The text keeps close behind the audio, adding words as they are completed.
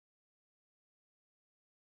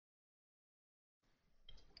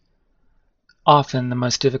often the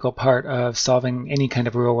most difficult part of solving any kind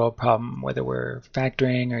of real-world problem, whether we're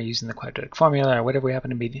factoring or using the quadratic formula or whatever we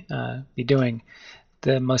happen to be doing.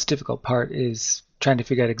 The most difficult part is trying to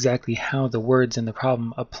figure out exactly how the words in the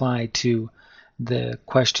problem apply to the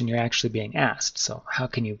question you're actually being asked. So how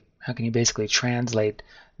can you basically translate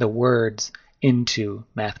the words into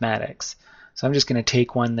mathematics? So I'm just going to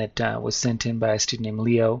take one that was sent in by a student named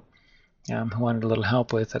Leo, who wanted a little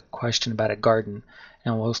help with a question about a garden,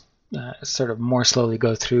 and we'll sort of more slowly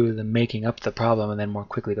go through the making up the problem and then more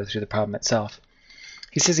quickly go through the problem itself.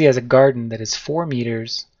 He says he has a garden that is 4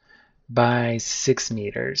 meters by 6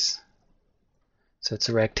 meters. So it's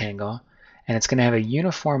a rectangle, and it's going to have a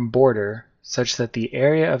uniform border such that the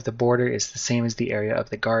area of the border is the same as the area of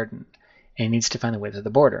the garden, and he needs to find the width of the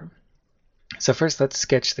border. So first let's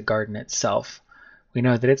sketch the garden itself. We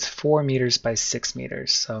know that it's 4 meters by 6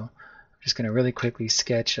 meters, so I'm just going to really quickly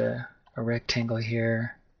sketch a rectangle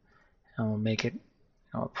here, and we'll make it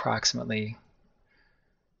approximately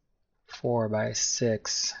 4 by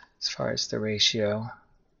 6 as far as the ratio.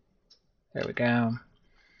 There we go.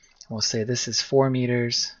 We'll say this is 4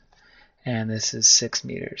 meters and this is 6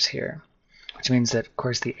 meters here, which means that, of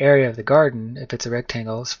course, the area of the garden, if it's a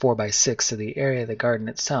rectangle, is 4 by 6, so the area of the garden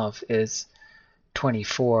itself is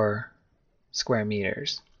 24 square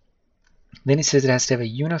meters. Then he says it has to have a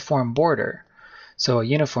uniform border. So a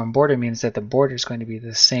uniform border means that the border is going to be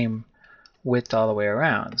the same width all the way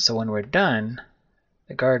around. So when we're done,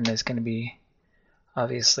 the garden is going to be,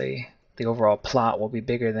 obviously, the overall plot will be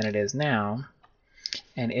bigger than it is now.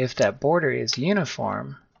 And if that border is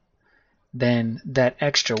uniform, then that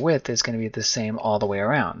extra width is going to be the same all the way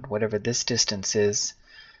around. Whatever this distance is,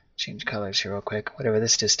 change colors here real quick, whatever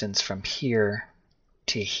this distance from here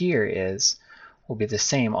to here is, will be the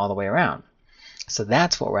same all the way around. So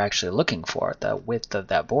that's what we're actually looking for, the width of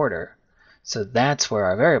that border. So that's where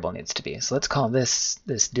our variable needs to be. So let's call this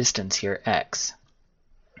distance here x.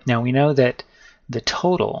 Now we know that the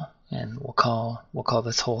total, and we'll call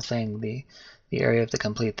this whole thing the area of the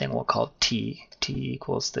complete thing, we'll call t. T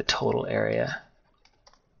equals the total area.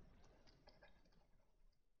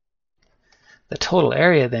 The total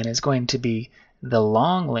area then is going to be the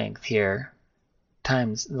long length here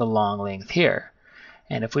times the long length here.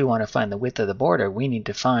 And if we want to find the width of the border, we need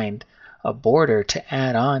to find a border to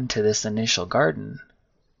add on to this initial garden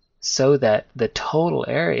so that the total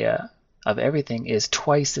area of everything is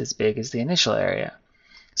twice as big as the initial area.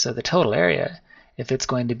 So the total area, if the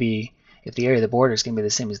area of the border is going to be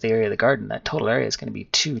the same as the area of the garden, that total area is going to be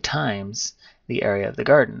 2 times the area of the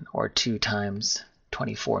garden, or 2 times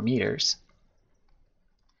 24 meters,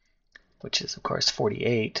 which is, of course,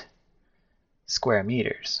 48 square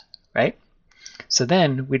meters, right? So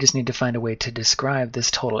then we just need to find a way to describe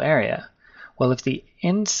this total area. Well, if the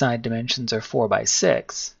inside dimensions are 4 by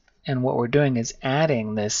 6, and what we're doing is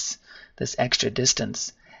adding this extra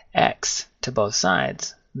distance x to both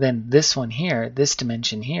sides, then this one here, this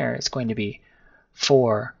dimension here, is going to be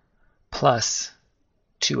 4 plus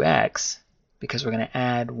 2x, because we're going to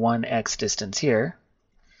add 1 x distance here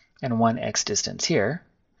and 1 x distance here.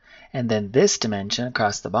 And then this dimension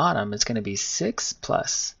across the bottom is going to be 6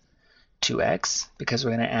 plus 2x, because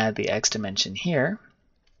we're going to add the x dimension here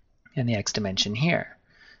and the x dimension here.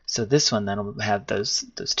 So this one then will have those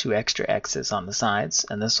 2 extra x's on the sides,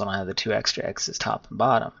 and this one will have the 2 extra x's top and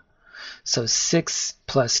bottom. So 6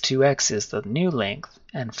 plus 2x is the new length,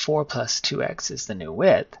 and 4 plus 2x is the new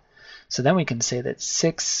width. So then we can say that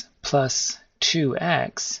 6 plus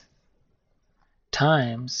 2x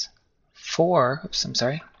times 4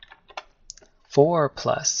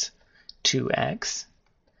 plus 2x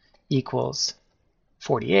equals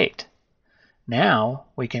 48. Now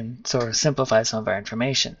we can sort of simplify some of our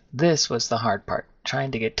information. This was the hard part,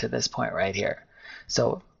 trying to get to this point right here.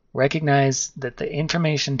 So recognize that the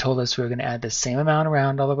information told us we were going to add the same amount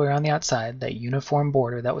around all the way around the outside, that uniform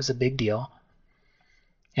border, that was a big deal.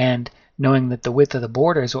 And knowing that the width of the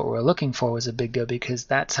border is what we were looking for was a big deal, because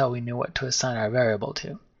that's how we knew what to assign our variable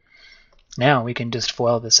to. Now we can just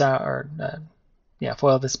FOIL this out, or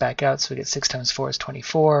FOIL this back out, so we get 6 times 4 is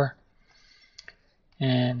 24,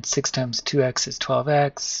 and 6 times 2x is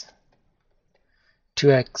 12x,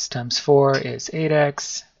 2x times 4 is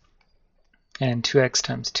 8x, and 2x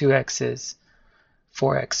times 2x is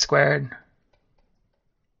 4x squared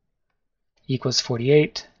equals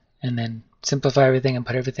 48. And then simplify everything and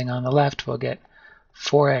put everything on the left, we'll get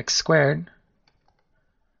 4x squared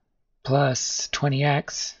plus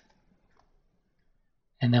 20x,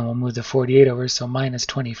 and then we'll move the 48 over, so minus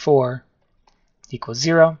 24 equals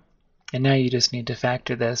 0. And now you just need to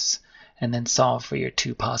factor this and then solve for your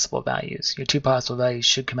 2 possible values. Your 2 possible values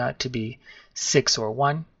should come out to be 6 or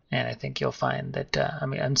 1, and I think you'll find that,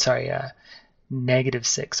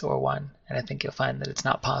 -6 or 1, and I think you'll find that it's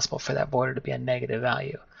not possible for that border to be a negative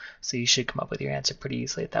value. So you should come up with your answer pretty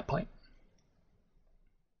easily at that point.